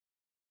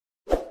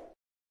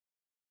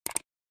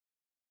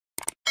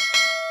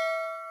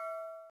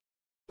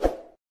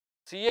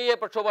CAA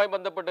പ്രക്ഷോഭവുമായി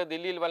ബന്ധപ്പെട്ട്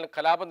ദില്ലിയിൽ വൻ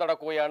കലാപം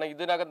നടക്കുകയാണ്.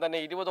 ഇതിനകം തന്നെ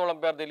 20ഓളം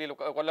പേർ ദില്ലിയിൽ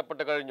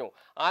കൊല്ലപ്പെട്ട് കഴിഞ്ഞു.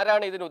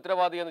 ആരാണ് ഇതിന്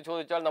ഉത്തരവാദി എന്ന്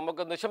ചോദിച്ചാൽ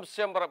നമുക്ക്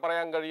നിസ്സംശയം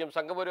പറയാൻ കഴിയും.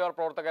 സംഘപരിവാർ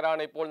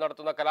പ്രവർത്തകരാണ് ഇപ്പോൾ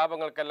നടത്തുന്ന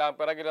കലാപങ്ങൾക്കെല്ലാം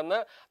പിറകിലെന്ന്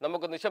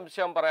നമുക്ക്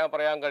നിസ്സംശയം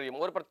പറയാൻ കഴിയും.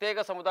 ഒരു പ്രത്യേക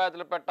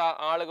സമുദായത്തിൽപ്പെട്ട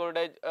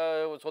ആളുകളുടെ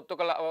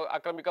സ്വത്തുക്കൾ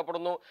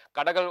ആക്രമിക്കപ്പെടുന്നു,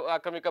 കടകൾ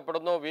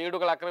ആക്രമിക്കപ്പെടുന്നു,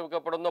 വീടുകൾ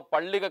ആക്രമിക്കപ്പെടുന്നു,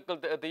 പള്ളികൾക്ക്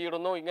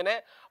തീയിടുന്നു. ഇങ്ങനെ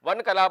വൻ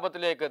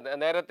കലാപത്തിലേക്ക്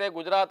നേരത്തെ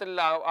ഗുജറാത്തിൽ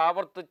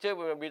ആവർത്തിച്ച്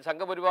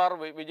സംഘപരിവാർ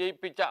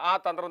വിജയിപ്പിച്ച ആ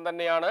തന്ത്രം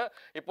തന്നെയാണ്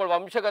ഇപ്പോൾ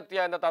വംശഹത്യ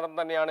എന്ന തന്ത്രം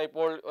തന്നെയാണ്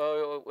ഇപ്പോൾ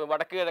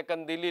വടക്ക് കിഴക്കൻ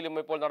ദില്ലിയിലും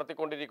ഇപ്പോൾ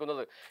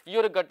നടത്തിക്കൊണ്ടിരിക്കുന്നത്. ഈ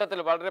ഒരു ഘട്ടത്തിൽ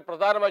വളരെ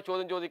പ്രധാനമായ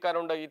ചോദ്യം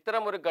ചോദിക്കാനുണ്ട്.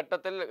 ഇത്തരം ഒരു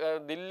ഘട്ടത്തിൽ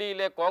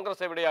ദില്ലിയിലെ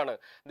കോൺഗ്രസ് എവിടെയാണ്?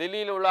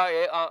 ദില്ലിയിലുള്ള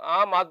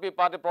ആം ആദ്മി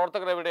പാർട്ടി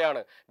പ്രവർത്തകർ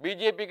എവിടെയാണ്?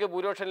 BJPക്ക്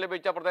ഭൂരിപക്ഷം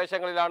ലഭിച്ച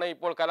പ്രദേശങ്ങളിലാണ്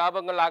ഇപ്പോൾ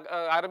കലാപങ്ങൾ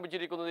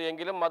ആരംഭിച്ചിരിക്കുന്നത്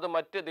എങ്കിലും അത്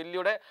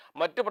ദില്ലിയുടെ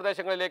മറ്റ്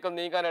പ്രദേശങ്ങളിലേക്കും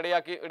നീങ്ങാൻ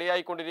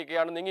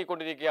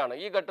നീങ്ങിക്കൊണ്ടിരിക്കുകയാണ്.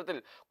 ഈ ഘട്ടത്തിൽ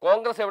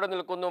കോൺഗ്രസ് എവിടെ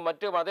നിൽക്കുന്നു,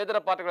 മറ്റ് മതേതര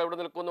പാർട്ടികൾ എവിടെ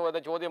നിൽക്കുന്നു എന്ന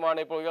ചോദ്യമാണ്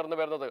ഇപ്പോൾ ഉയർന്നു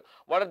വരുന്നത്.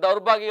 വളരെ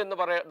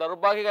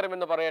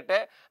ദൗർഭാഗ്യകരമെന്ന് പറയട്ടെ,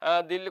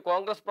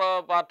 കോൺഗ്രസ്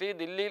പാർട്ടി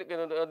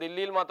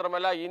ദില്ലിയിൽ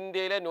മാത്രമല്ല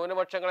ഇന്ത്യയിലെ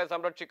ന്യൂനപക്ഷങ്ങളെ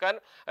സംരക്ഷിക്കാൻ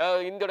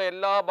ഇന്ത്യയുടെ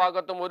എല്ലാ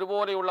ഭാഗത്തും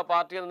ഒരുപോലെയുള്ള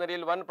പാർട്ടി എന്ന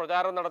നിലയിൽ വൻ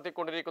പ്രചാരണം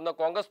നടത്തിക്കൊണ്ടിരിക്കുന്ന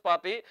കോൺഗ്രസ്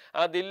പാർട്ടി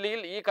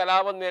ദില്ലിയിൽ ഈ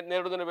കലാപം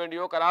നേടുന്നതിന്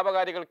വേണ്ടിയോ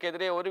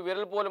കലാപകാരികൾക്കെതിരെ ഒരു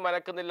വിരൽ പോലും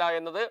അനക്കുന്നില്ല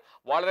എന്നത്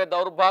വളരെ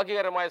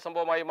ദൗർഭാഗ്യകരമായ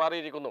സംഭവമായി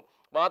മാറിയിരിക്കുന്നു.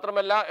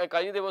 മാത്രമല്ല,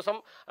 കഴിഞ്ഞ ദിവസം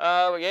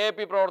AAP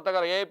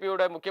പ്രവർത്തകർ,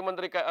 AAPയുടെ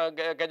മുഖ്യമന്ത്രി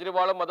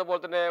കെജ്രിവാളും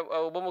അതുപോലെ തന്നെ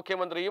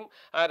ഉപമുഖ്യമന്ത്രിയും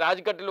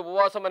രാജ്ഘട്ടിൽ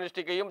ഉപവാസം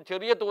അനുഷ്ഠിക്കുകയും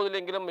ചെറിയ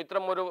തോതിലെങ്കിലും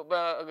ഇത്തരം ഒരു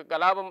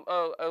കലാപം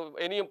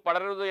ഇനിയും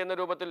പടരരുത്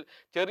എന്ന രൂപത്തിൽ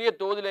ചെറിയ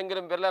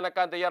തോതിലെങ്കിലും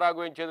വിരലനക്കാൻ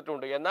തയ്യാറാകുകയും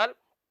ചെയ്തിട്ടുണ്ട്. എന്നാൽ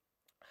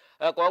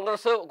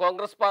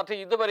കോൺഗ്രസ് പാർട്ടി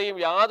ഇതുവരെയും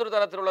യാതൊരു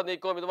തരത്തിലുള്ള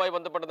നീക്കവും ഇതുമായി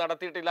ബന്ധപ്പെട്ട്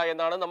നടത്തിയിട്ടില്ല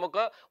എന്നാണ്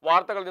നമുക്ക്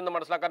വാർത്തകളിൽ നിന്ന്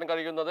മനസ്സിലാക്കാൻ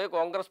കഴിയുന്നത്.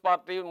 കോൺഗ്രസ്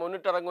പാർട്ടി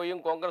മുന്നിട്ടിറങ്ങുകയും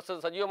കോൺഗ്രസ്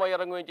സജീവമായി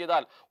ഇറങ്ങുകയും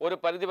ചെയ്താൽ ഒരു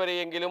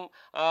പരിധിവരെയെങ്കിലും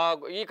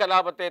ഈ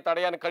കലാപത്തെ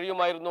തടയാൻ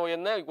കഴിയുമായിരുന്നു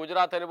എന്ന്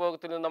ഗുജറാത്ത്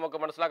അനുഭവത്തിൽ നിന്ന്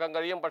നമുക്ക് മനസ്സിലാക്കാൻ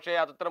കഴിയും. പക്ഷേ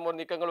അത്തരം ഒരു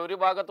നീക്കങ്ങൾ ഒരു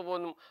ഭാഗത്ത്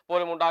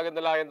പോലും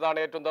ഉണ്ടാകുന്നില്ല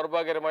എന്നതാണ് ഏറ്റവും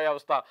ദൗർഭാഗ്യകരമായ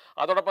അവസ്ഥ.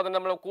 അതോടൊപ്പം തന്നെ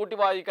നമ്മൾ കൂട്ടി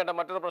വായിക്കേണ്ട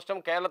മറ്റൊരു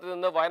പ്രശ്നം, കേരളത്തിൽ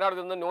നിന്ന്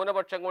വയനാട്ടിൽ നിന്ന്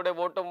ന്യൂനപക്ഷങ്ങളുടെ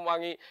വോട്ടും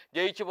വാങ്ങി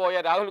ജയിച്ചു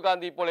പോയ രാഹുൽ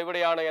ഗാന്ധി ഇപ്പോൾ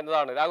എവിടെയാണ്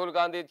എന്നതാണ്. രാഹുൽ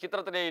ഗാന്ധി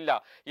ചിത്രത്തിലേ ഇല്ല.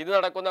 ഇത്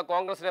നടക്കുന്ന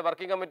കോൺഗ്രസിന്റെ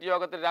വർക്കിംഗ് കമ്മിറ്റി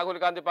യോഗത്തിൽ രാഹുൽ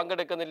ഗാന്ധി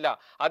പങ്കെടുക്കുന്നില്ല,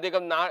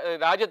 അധികം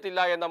രാജ്യത്തില്ല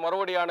എന്ന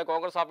മറുപടിയാണ്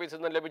കോൺഗ്രസ് ഓഫീസിൽ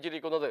നിന്ന്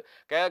ലഭിച്ചിരിക്കുന്നത്.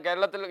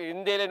 കേരളത്തിൽ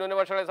ഇന്ത്യയിലെ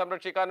ന്യൂനപക്ഷങ്ങളെ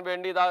സംരക്ഷിക്കാൻ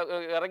വേണ്ടി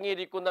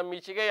ഇറങ്ങിയിരിക്കുന്ന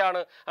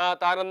മിശികയാണ്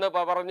താനെന്ന്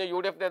പറഞ്ഞ്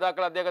UDF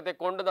നേതാക്കൾ അദ്ദേഹത്തെ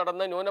കൊണ്ടു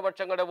നടന്ന്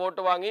ന്യൂനപക്ഷങ്ങളുടെ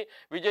വോട്ട് വാങ്ങി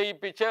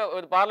വിജയിപ്പിച്ച്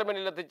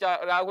പാർലമെന്റിൽ എത്തിച്ച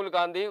രാഹുൽ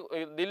ഗാന്ധി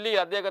ദില്ലി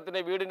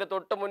അദ്ദേഹത്തിന്റെ വീടിന്റെ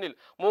തൊട്ട് മുന്നിൽ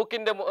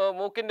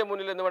മൂക്കിന്റെ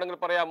മുന്നിൽ എന്ന്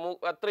വേണമെങ്കിൽ പറയാം,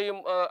 അത്രയും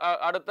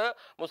അടുത്ത്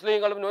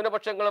മുസ്ലിങ്ങളും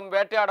ന്യൂനപക്ഷങ്ങളും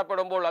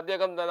വേട്ടയാടപ്പെടുമ്പോൾ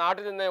അദ്ദേഹം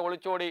നാട്ടിൽ നിന്ന്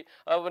ഒളിച്ചോടി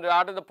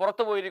നാട്ടിൽ നിന്ന്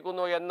പുറത്തു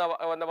പോയിരിക്കുന്നു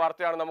എന്ന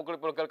വാർത്തയാണ് നമുക്ക്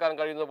ഇപ്പോൾ കേൾക്കാൻ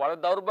കഴിയുന്നത്. വളരെ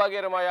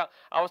ദൗർഭാഗ്യകരമായ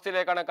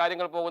അവസ്ഥയിലേക്കാണ്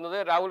കാര്യങ്ങൾ പോകുന്നത്.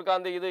 രാഹുൽ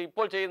ഗാന്ധി ഇത്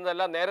ഇപ്പോൾ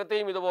ചെയ്യുന്നതല്ല,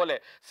 നേരത്തെയും ഇതുപോലെ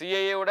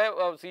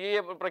CAA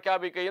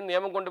പ്രഖ്യാപിക്കുകയും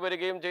നിയമം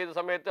കൊണ്ടുവരികയും ചെയ്ത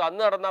സമയത്ത്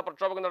അന്ന് നടന്ന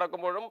പ്രക്ഷോഭങ്ങൾ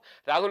നടക്കുമ്പോഴും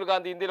രാഹുൽ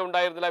ഗാന്ധി ഇന്ത്യയിൽ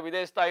ഉണ്ടായിരുന്നില്ല,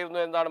 വിദേശത്തായിരുന്നു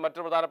എന്നതാണ്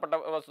മറ്റൊരു പ്രധാനപ്പെട്ട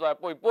വസ്തുത.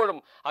 അപ്പോൾ ഇപ്പോഴും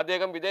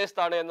അദ്ദേഹം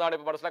വിദേശത്താണ് എന്നാണ്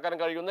ഇപ്പോൾ മനസ്സിലാക്കാൻ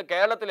കഴിയുന്നത്.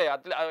 കേരളത്തിലെ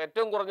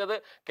ഏറ്റവും കുറഞ്ഞത്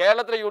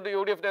കേരളത്തിലെ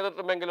UDF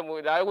നേതൃത്വമെങ്കിലും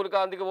രാഹുൽ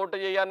ഗാന്ധിക്ക് വോട്ട്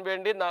ചെയ്യാൻ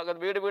വേണ്ടി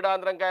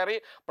വീടാന്തരം കയറി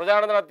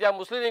പ്രചാരണം നടത്തിയ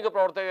മുസ്ലിം ലീഗ്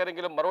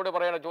പ്രവർത്തകരെങ്കിലും മറുപടി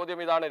പറയുന്ന ചോദ്യം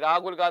ഇതാണ്: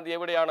 രാഹുൽ ഗാന്ധി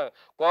എവിടെയാണ്?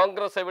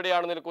 കോൺഗ്രസ്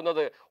എവിടെയാണ്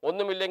നിൽക്കുന്നത്?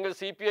 ഒന്നുമില്ലെങ്കിൽ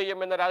CPIM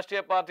എന്ന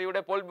രാഷ്ട്രീയ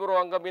പാർട്ടിയുടെ പോളിറ്റ് ബ്യൂറോ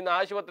അംഗം ഇന്ന്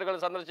ആശുപത്രികൾ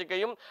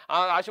സന്ദർശിക്കുകയും ആ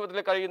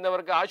ആശുപത്രിയിൽ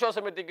കഴിയുന്നവർക്ക്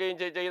ആശ്വാസം എത്തിക്കുകയും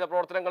ചെയ്യുന്ന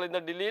പ്രവർത്തനങ്ങൾ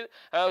ഇന്ന് ദില്ലിയിൽ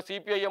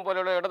CPIM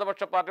പോലെയുള്ള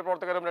ഇടതുപക്ഷ പാർട്ടി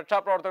പ്രവർത്തകരും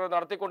രക്ഷാപ്രവർത്തകരും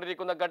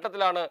നടത്തിക്കൊണ്ടിരിക്കുന്ന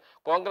ഘട്ടത്തിലാണ്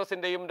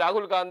കോൺഗ്രസിന്റെയും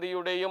രാഹുൽ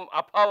ഗാന്ധിയുടെയും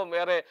അഭാവം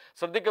ഏറെ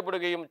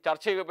ശ്രദ്ധിക്കപ്പെടുകയും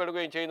ചർച്ച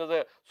ചെയ്യപ്പെടുകയും ചെയ്യുന്നത്.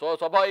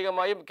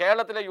 സ്വാഭാവികമായും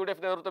കേരളത്തിലെ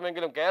UDF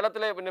നേതൃത്വമെങ്കിലും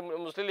കേരളത്തിലെ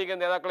മുസ്ലിം ലീഗ്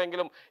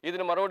നേതാക്കളെങ്കിലും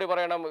ഇതിന് മറുപടി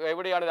പറയണം,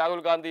 എവിടെയാണ്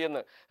രാഹുൽ ഗാന്ധി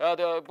എന്ന്.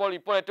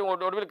 ഇപ്പോൾ ഏറ്റവും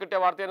ഒടുവിൽ കിട്ടിയ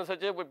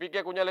വാർത്തയനുസരിച്ച്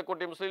PK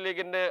കുഞ്ഞാലിക്കുട്ടി, മുസ്ലിം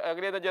ലീഗിന്റെ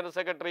അഖിലേന്ത്യാ ജനറൽ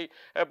സെക്രട്ടറി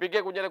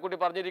PK കുഞ്ഞാലിക്കുട്ടി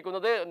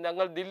പറഞ്ഞിരിക്കുന്നത്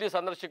ഞങ്ങൾ ദില്ലി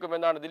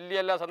സന്ദർശിക്കുമെന്നാണ്.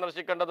 ദില്ലിയല്ല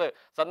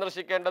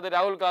സന്ദർശിക്കേണ്ടത്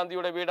രാഹുൽ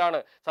ഗാന്ധിയുടെ വീടാണ്,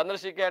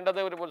 സന്ദർശിക്കേണ്ടത്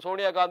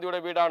സോണിയാഗാന്ധിയുടെ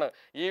വീടാണ്.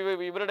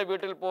 ഇവരുടെ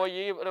വീട്ടിൽ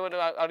പോയി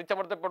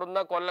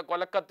അടിച്ചമർത്തപ്പെടുന്ന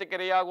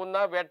കൊലക്കത്തിക്കിരയാകുന്ന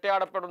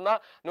വേട്ടയാടപ്പെടുന്ന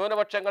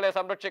ന്യൂനപക്ഷങ്ങളെ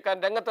സംരക്ഷിക്കാൻ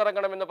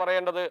രംഗത്തിറങ്ങണമെന്ന്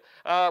പറയേണ്ടത്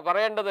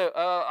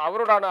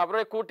അവരോടാണ്.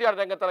 അവരെ കൂട്ടിയാണ്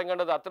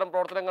രംഗത്തിറങ്ങേണ്ടത്. അത്തരം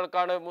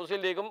പ്രവർത്തനങ്ങൾക്കാണ്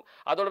മുസ്ലിം ലീഗും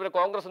അതോടൊപ്പം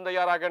കോൺഗ്രസും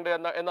തയ്യാറാക്കേണ്ടത്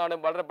എന്നാണ്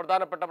വളരെ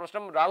പ്രധാനപ്പെട്ട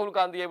പ്രശ്നം. രാഹുൽ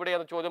ഗാന്ധി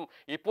എവിടെയെന്ന ചോദ്യം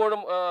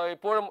ഇപ്പോഴും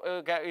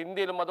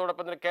ഇന്ത്യയിലും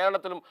അതോടൊപ്പം തന്നെ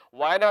കേരളത്തിലും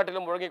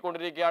വയനാട്ടിലും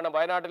മുഴങ്ങിക്കൊണ്ടിരിക്കുകയാണ്.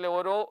 വയനാട്ടിലെ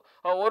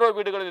ഓരോ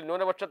വീടുകളിലും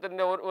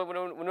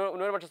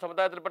ന്യൂനപക്ഷ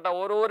സമുദായത്തിൽപ്പെട്ട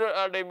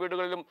ഓരോരുടെയും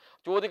വീടുകളിലും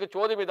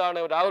ചോദ്യം ഇതാണ്: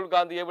 രാഹുൽ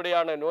ഗാന്ധി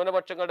എവിടെയാണ്?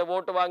 ന്യൂനപക്ഷങ്ങളുടെ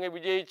വോട്ട് വാങ്ങി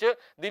വിജയിച്ച്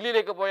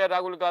ദില്ലിയിലേക്ക് പോയ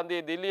രാഹുൽ ഗാന്ധി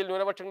ദില്ലിയിൽ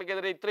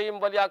ന്യൂനപക്ഷങ്ങൾക്കെതിരെ ഇത്രയും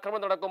വലിയ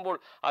ആക്രമണം നടക്കുമ്പോൾ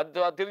അത്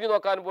തിരിഞ്ഞു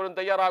നോക്കാൻ പോലും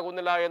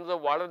തയ്യാറാകുന്നില്ല എന്നത്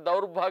വളരെ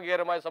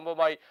ദൗർഭാഗ്യകരമായ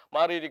സംഭവമായി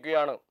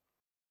മാറിയിരിക്കുകയാണ്.